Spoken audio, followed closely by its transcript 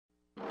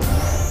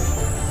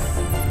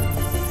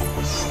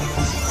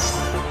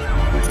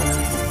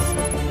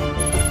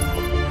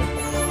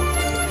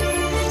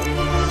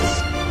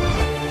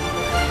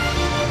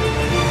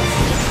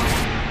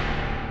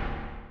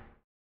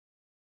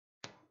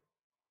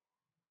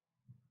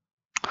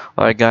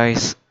Alright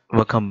guys,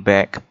 welcome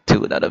back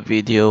to another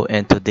video,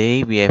 and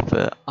today we have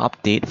an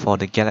update for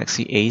the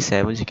Galaxy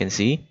A7, as you can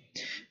see,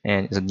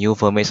 and it's a new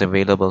firmware is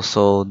available.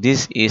 So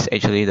this is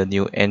actually the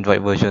new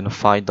Android version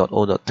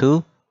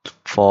 5.0.2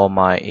 for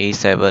my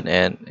A7,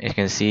 and as you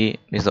can see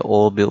it's the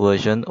old build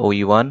version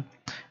OE1,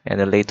 and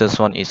the latest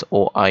one is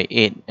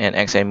OI8, and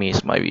XME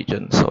is my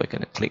region. So I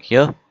can click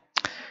here,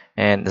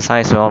 and the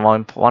size is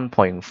around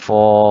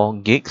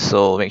 1.4 gigs,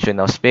 so make sure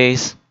enough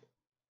space,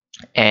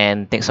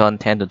 and takes around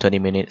 10 to 20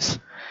 minutes.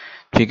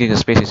 3 gigs of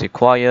space is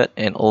required,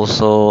 and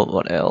also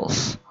what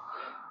else?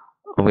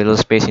 Available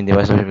space in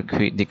device will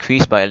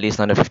decrease by at least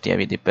 150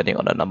 MB depending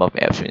on the number of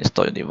apps you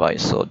install your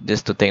device. So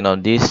just to take note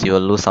of this, you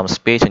will lose some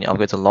space when you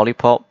upgrade to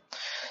Lollipop.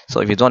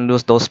 So if you don't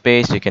lose those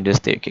space, you can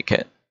just take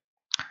KitKat.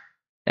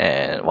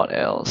 And what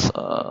else?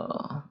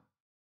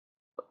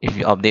 If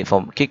you update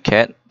from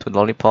KitKat to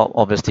Lollipop,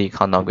 obviously you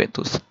can't upgrade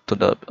to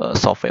the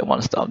software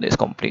once the update is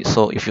complete.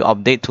 So if you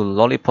update to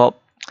Lollipop,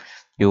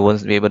 you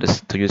won't be able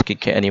to use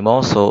KitKat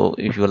anymore. So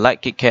if you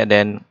like KitKat,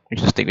 then you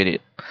should stick with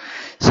it.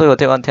 So it will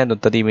take around 10 to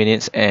 30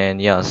 minutes,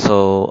 and yeah,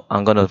 so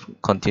I'm gonna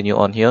continue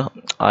on here.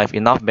 I have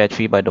enough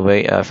battery, by the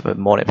way. I have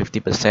more than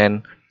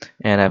 50%,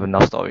 and I have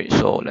enough storage.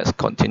 So let's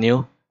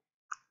continue.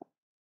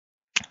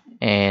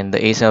 And the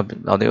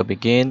A7 update will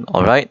begin.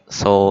 Alright,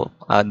 so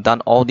I've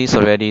done all this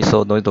already,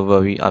 so no need to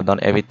worry. I've done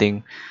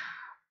everything.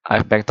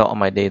 I've backed out all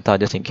my data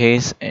just in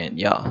case, and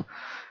yeah,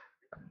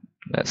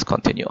 let's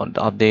continue on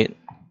the update.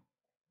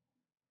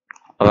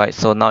 Alright,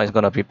 so now it's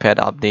gonna prepare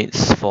the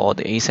updates for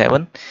the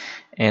A7,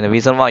 and the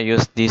reason why I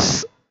use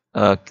this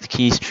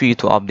keys tree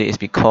to update is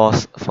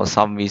because for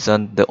some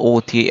reason the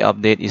OTA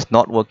update is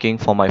not working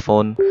for my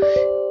phone.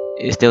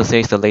 It still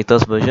says the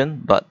latest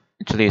version, but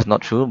actually it's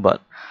not true,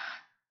 but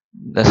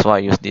that's why I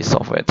use this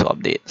software to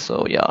update.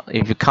 So yeah,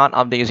 if you can't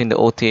update using the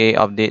OTA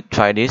update,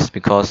 try this,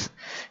 because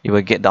you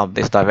will get the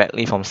updates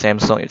directly from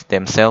Samsung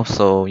themselves.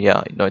 So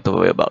yeah, you don't have to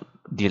worry about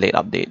delayed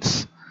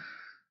updates.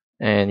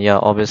 And yeah,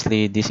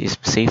 obviously this is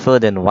safer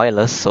than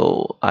wireless,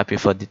 so I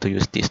prefer to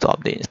use this to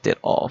update instead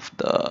of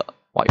the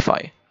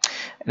Wi-Fi.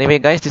 Anyway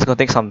guys, this is gonna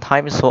take some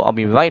time, so I'll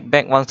be right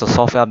back once the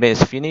software update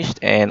is finished,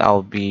 and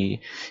I'll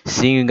be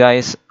seeing you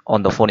guys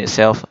on the phone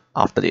itself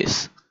after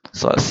this.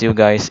 So I'll see you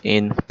guys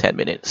in 10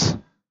 minutes.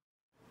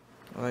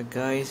 Alright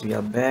guys, we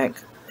are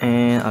back,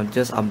 and I've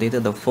just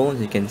updated the phone.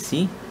 As you can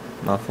see,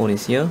 my phone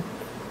is here.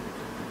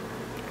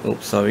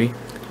 Oops, sorry.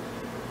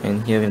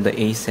 And here with the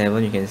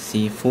A7, you can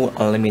see full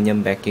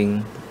aluminium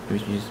backing,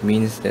 which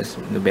means that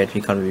the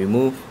battery can't be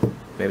removed.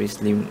 Very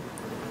slim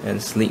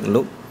and sleek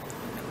look.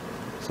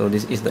 So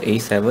this is the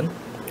A7,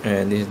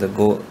 and this is the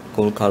gold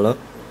color.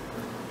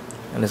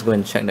 And let's go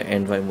and check the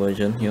Android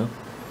version here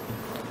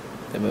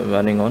that we're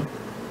running on.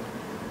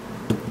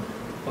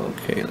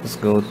 Okay, let's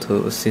go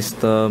to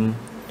system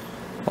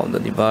of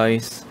the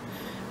device,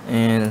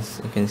 and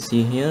as you can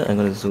see here, I'm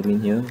going to zoom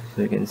in here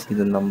so you can see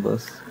the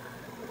numbers.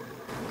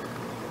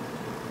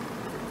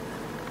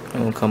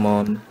 Oh, come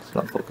on, it's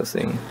not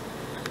focusing.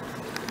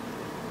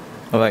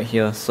 Alright,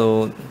 here,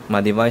 so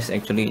my device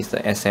actually is the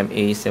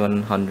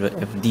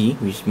SMA700FD,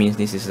 which means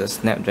this is the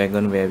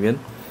Snapdragon variant.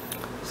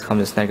 It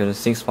comes with Snapdragon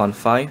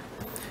 615,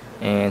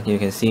 and here you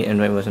can see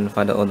Android version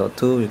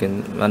 5.0.2. You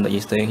can run the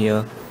Easter egg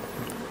here.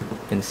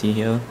 You can see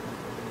here,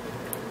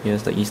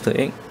 here's the Easter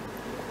egg,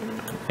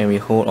 and we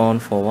hold on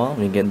for a while,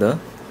 we get the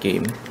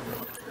game.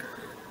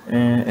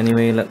 And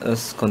anyway, let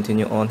us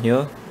continue on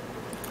here.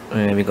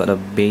 And we got a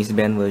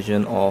baseband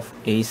version of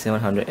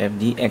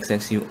A700FD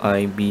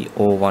XXUI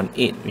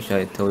B018, which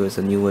I told you is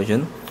a new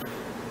version.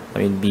 I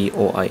mean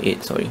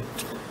BOI8, sorry.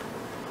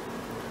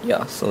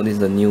 Yeah, so this is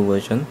the new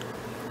version.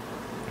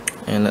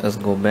 And let us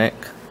go back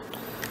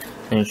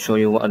and show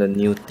you what are the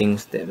new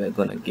things that we're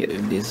gonna get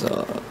with this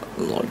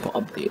Lollipop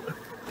update.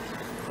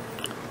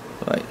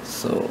 Right,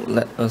 so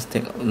let us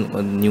take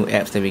a new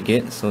apps that we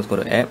get. So let's go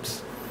to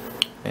apps.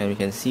 And we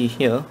can see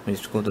here, we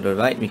just go to the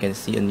right, we can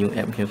see a new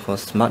app here called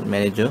Smart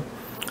Manager,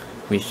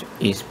 which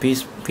is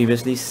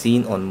previously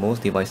seen on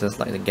most devices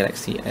like the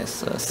Galaxy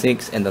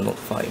S6 and the Note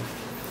 5.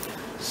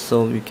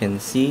 So you can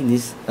see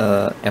this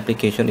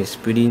application is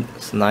pretty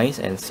nice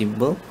and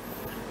simple.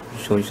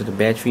 It shows you the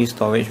battery,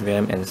 storage,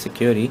 RAM, and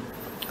security.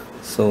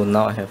 So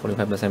now I have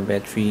 45%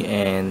 battery,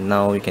 and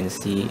now you can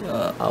see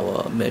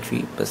our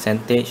battery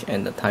percentage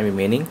and the time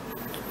remaining.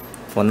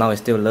 For now,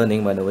 it's still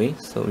learning, by the way,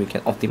 so we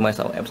can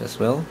optimize our apps as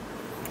well.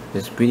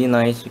 It's pretty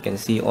nice. You can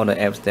see all the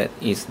apps that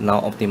is now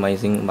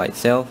optimizing by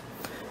itself,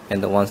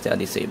 and the ones that are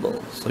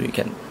disabled, so you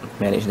can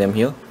manage them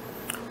here,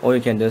 or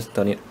you can just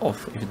turn it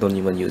off if you don't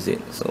even use it.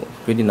 So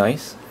pretty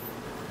nice.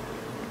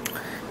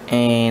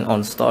 And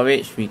on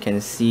storage, we can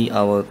see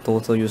our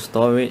total use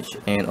storage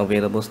and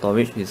available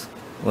storage is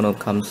gonna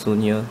come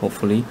soon here,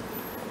 hopefully.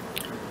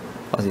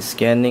 As it's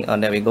scanning,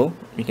 there we go.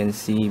 You can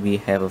see we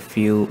have a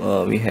few,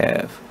 we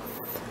have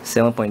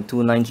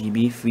 7.29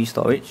 GB free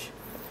storage,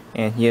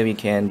 and here we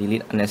can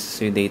delete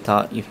unnecessary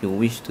data if you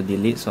wish to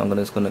delete. So I'm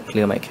just gonna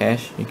clear my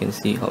cache. You can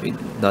see how it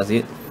does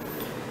it,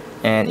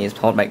 and it's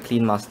powered by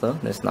Clean Master.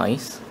 That's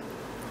nice.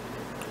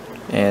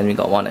 And we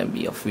got 1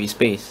 MB of free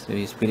space, which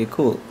is pretty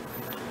cool.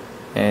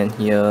 and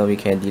here we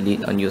can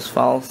delete unused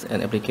files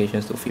and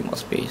applications to free more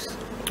space.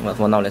 But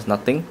for now there's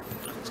nothing.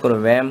 Let's go to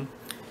RAM,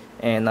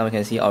 and now we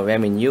can see our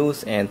RAM in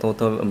use and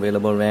total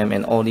available RAM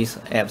and all these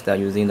apps that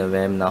are using the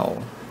RAM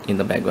now in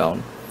the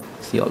background.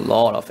 See a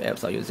lot of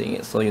apps are using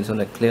it, so you just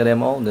want to clear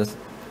them all. This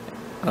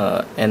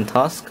end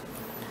task,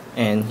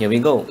 and here we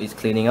go, it's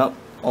cleaning up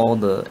all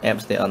the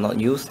apps that are not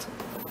used,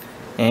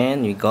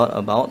 and we got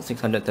about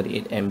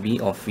 638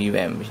 MB of free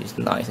RAM, which is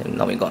nice, and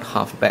now we got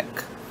half back.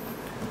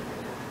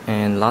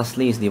 And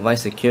lastly is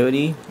device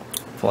security.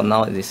 For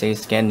now they say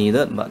scan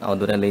needed, but I'll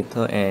do that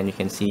later. And you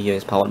can see here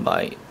it's powered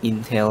by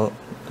Intel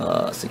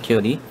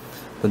security.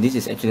 So this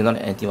is actually not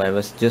an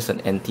antivirus, just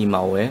an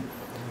anti-malware,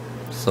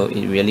 so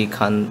it really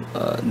can't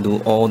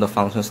do all the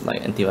functions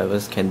like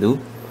antivirus can do,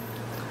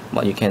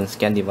 but you can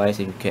scan device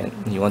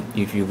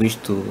if you wish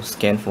to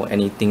scan for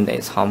anything that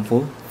is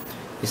harmful.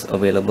 It's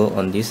available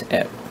on this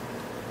app.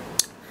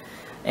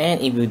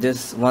 And if you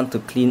just want to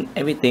clean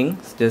everything,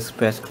 just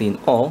press clean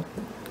all.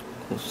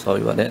 Oh,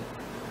 sorry about that.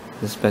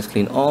 Just press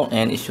clean all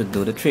and it should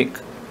do the trick.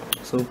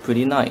 So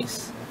pretty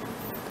nice.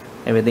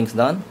 Everything's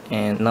done,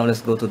 and now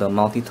let's go to the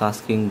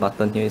multitasking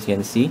button here, as you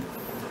can see,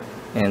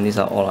 and these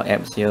are all our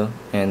apps here.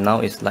 And now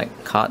it's like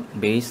card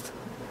based.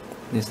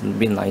 This is a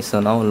bit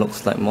nicer now, it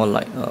looks like more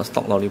like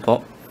stock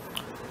Lollipop.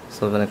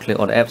 So when I clear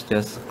all the apps,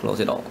 just close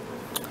it all.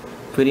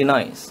 Pretty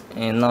nice.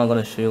 And now I'm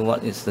going to show you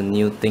what is the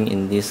new thing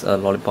in this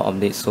Lollipop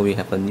update. So we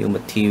have a new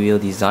material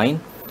design.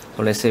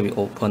 So let's say we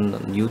open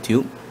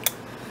YouTube,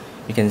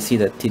 you can see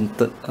the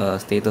tinted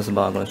status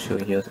bar. I'm going to show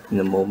you here in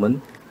a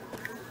moment.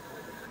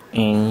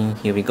 And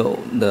here we go,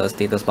 the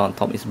status bar on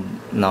top is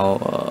now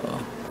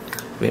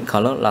red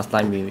color. Last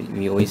time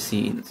we always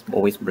see it's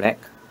always black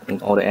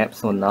in all the apps,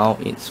 so now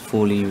it's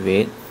fully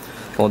red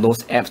for those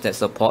apps that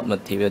support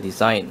material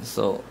design.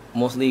 So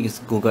mostly it's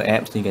Google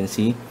apps, you can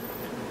see,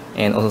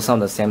 and also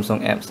some of the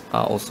Samsung apps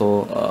are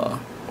also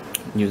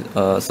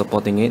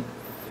supporting it.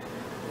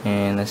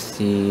 And let's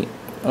see.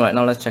 Alright,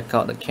 now let's check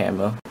out the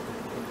camera.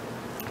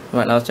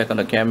 Alright, now let's check out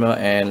the camera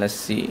and let's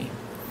see.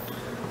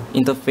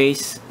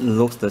 Interface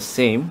looks the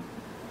same,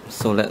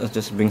 so let us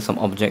just bring some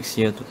objects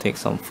here to take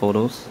some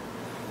photos.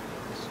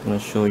 So I'm going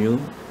to show you.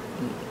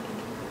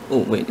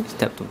 Oh wait, it's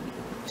tap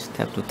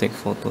to take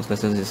photos.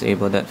 Let's just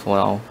disable that for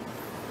now.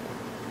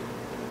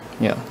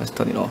 Yeah, let's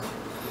turn it off.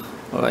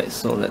 Alright,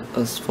 so let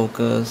us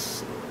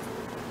focus.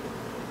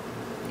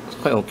 It's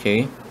quite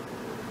okay in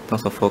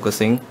terms of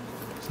focusing,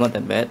 it's not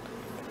that bad.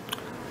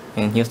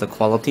 And here's the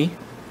quality,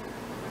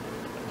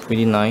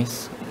 pretty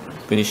nice,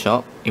 pretty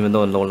sharp even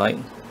though in low light.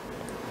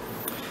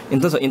 In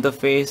terms of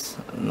interface,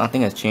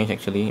 nothing has changed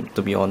actually,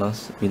 to be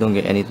honest. We don't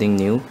get anything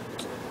new.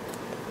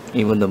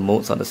 Even the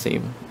modes are the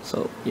same.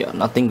 So yeah,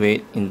 nothing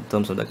great in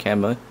terms of the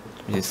camera,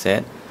 which is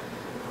sad.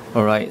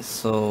 Alright,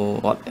 so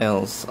what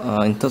else?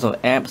 In terms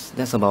of apps,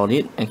 that's about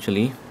it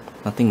actually.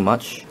 Nothing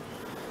much.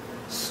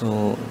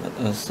 So let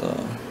us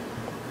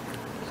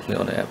clear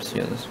all the apps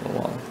here just for a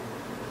while.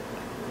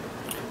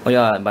 Oh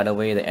yeah, by the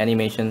way, the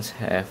animations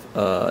have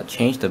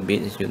changed a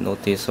bit, as you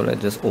notice. So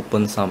let's just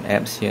open some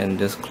apps here and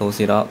just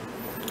close it up.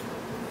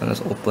 And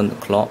let's open the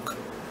clock,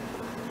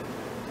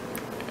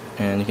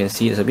 and you can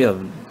see there's a bit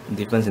of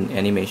difference in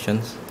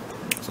animations.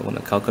 So on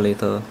the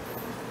calculator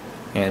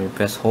and we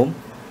press home,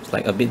 it's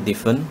like a bit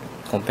different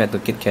compared to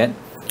KitKat.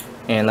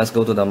 And let's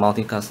go to the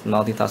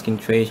multitasking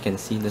tray. You can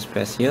see, just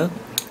press here,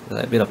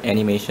 there's a bit of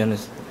animation,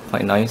 it's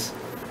quite nice,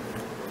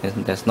 and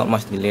there's not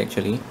much delay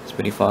actually, it's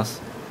pretty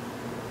fast.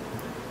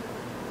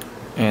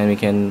 And we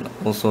can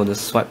also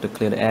just swipe to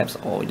clear the apps,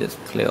 or just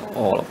clear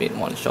all of it in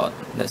one shot.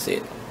 That's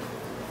it.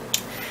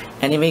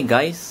 Anyway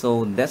guys,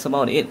 so that's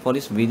about it for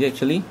this video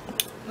actually,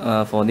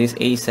 for this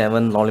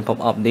A7 Lollipop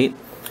update.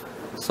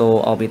 So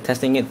I'll be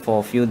testing it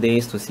for a few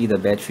days to see the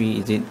battery,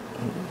 is it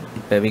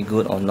very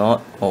good or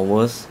not, or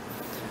worse.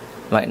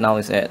 Right now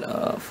it's at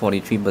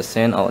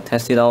 43%. I'll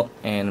test it out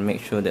and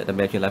make sure that the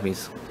battery life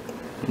is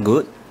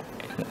good,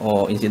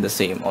 or is it the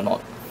same or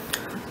not.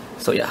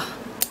 So yeah,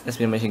 that's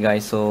pretty much it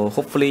guys. So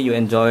hopefully you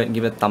enjoy it,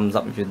 give it a thumbs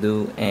up if you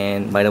do.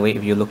 And by the way,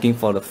 if you're looking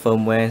for the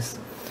firmwares,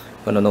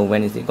 want to know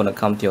when is it going to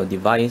come to your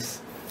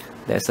device,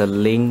 there's a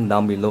link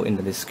down below in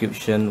the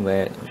description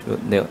where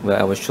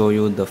I will show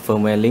you the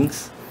firmware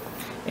links,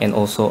 and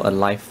also a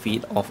live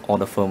feed of all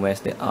the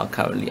firmwares that are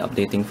currently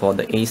updating for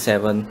the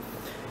A7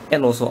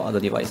 and also other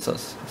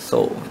devices.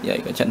 So yeah,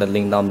 you can check the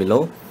link down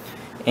below.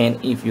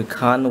 And if you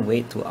can't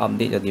wait to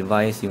update your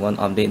device, you want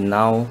to update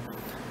now,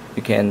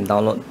 you can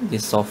download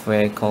this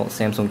software called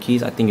Samsung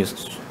Keys. I think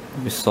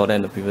you saw that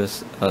in the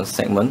previous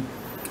segment.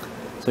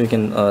 So you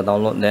can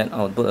download that.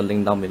 I'll put a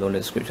link down below in the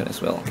description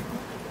as well.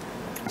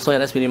 So yeah,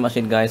 that's pretty much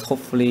it guys.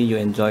 Hopefully you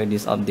enjoyed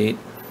this update,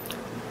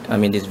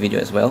 this video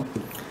as well.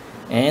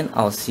 And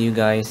I'll see you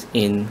guys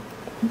in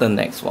the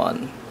next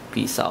one.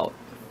 Peace out.